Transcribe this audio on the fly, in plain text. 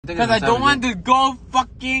Because I don't want to go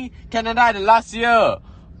fucking Canada the last year.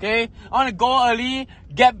 Okay? I want to go early,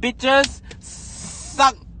 get bitches,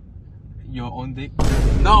 suck your own dick?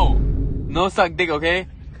 No. No suck dick, okay?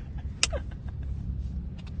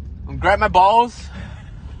 Grab my balls.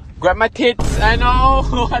 Grab my tits. I know.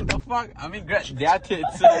 What the fuck? I mean, grab their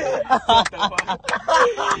tits. What the fuck?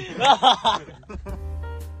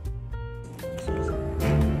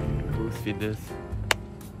 Boost Fitness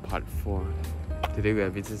Part 4. Today we are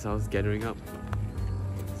at Vincent's house gathering up.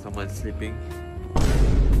 Someone's sleeping.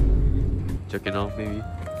 Checking off maybe.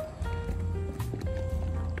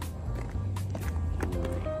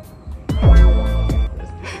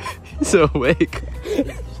 He's awake.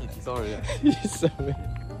 Sorry. He's awake.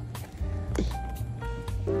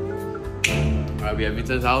 Alright, we are at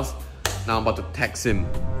Vincent's house. Now I'm about to text him.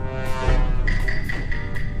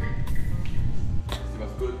 See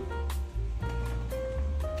what's good.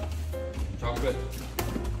 Chocolate.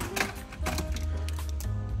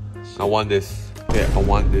 I want this. Okay, I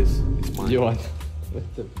want this. It's mine. You want?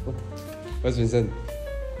 What the fuck? Where's Vincent?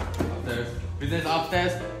 Upstairs. Vincent's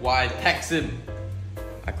upstairs while I text him.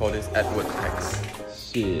 I call this Edward text.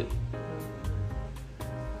 Shit.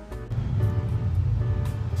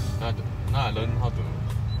 Now I learn how to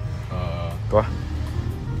Go on.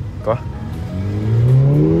 Go on.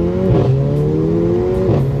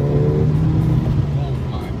 Oh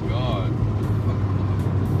my god.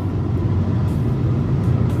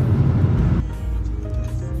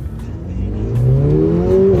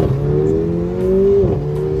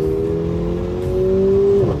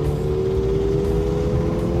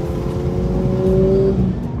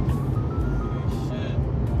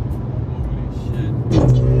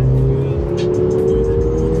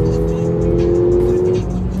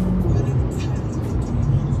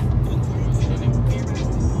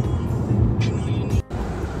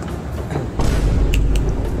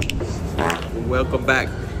 Welcome back.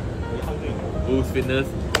 Boost Fitness.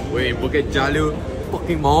 We're in Bukit Jalil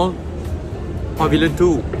fucking mall. Pavilion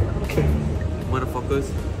 2. Motherfuckers.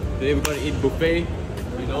 Today we're gonna eat buffet.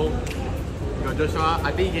 You know. You got Joshua.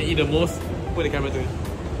 I think he can eat the most. Put the camera to him.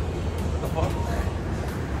 What the fuck?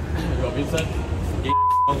 You got Vincent. You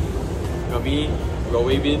got me. You got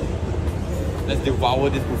Wavin. Let's devour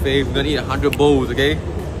this buffet. We're gonna eat 100 bowls, okay?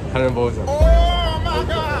 100 bowls. Oh my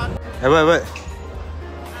god! Hey, wait.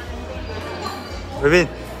 Wavin.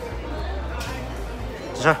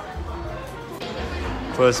 Joshua.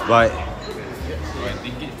 First bite. Alright,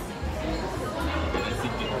 think it. Let's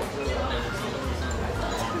think it.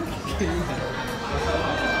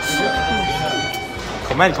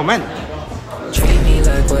 Comment. Treat me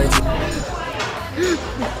like what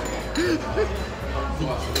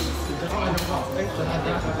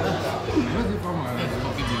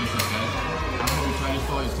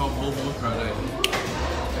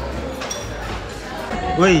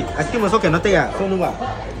Wait, ice cream also cannot take so noob ah.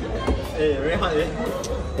 Hey, very hard eh?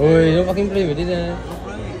 Oi, don't fucking play with it eh.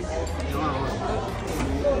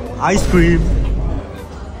 Ice cream.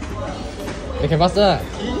 You can faster.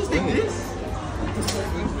 Can you just take this?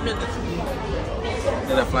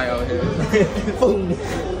 Let it fly out here.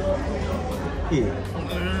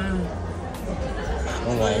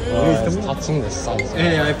 Oh my god, it's touching the sun.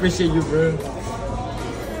 Hey, I appreciate you, bro.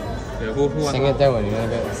 Yeah, who 星一待会你那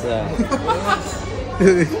个是啊。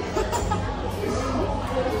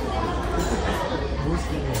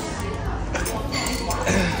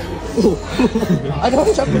I don't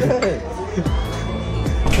want chocolate.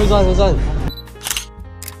 Who's on?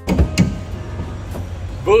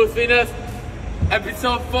 Boost Fitness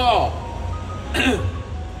episode 4.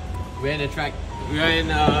 We're in the track. We're in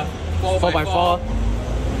 4x4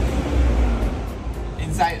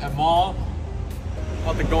 inside a mall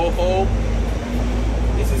called the Go Home.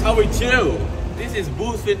 This is how we chill. This is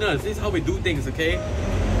Boost Fitness. This is how we do things, okay?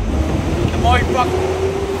 The more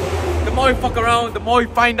you fuck around, the more you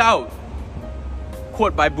find out.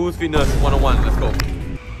 Quote by Boost Fitness 101. Let's go.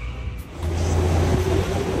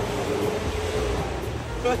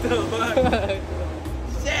 What the fuck?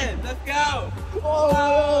 Shit, let's go!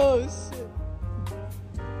 Oh shit!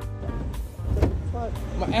 Fuck.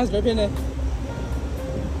 My ass very pain eh.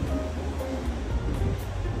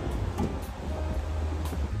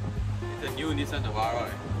 It's a new Nissan Navara.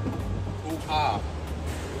 Cool car.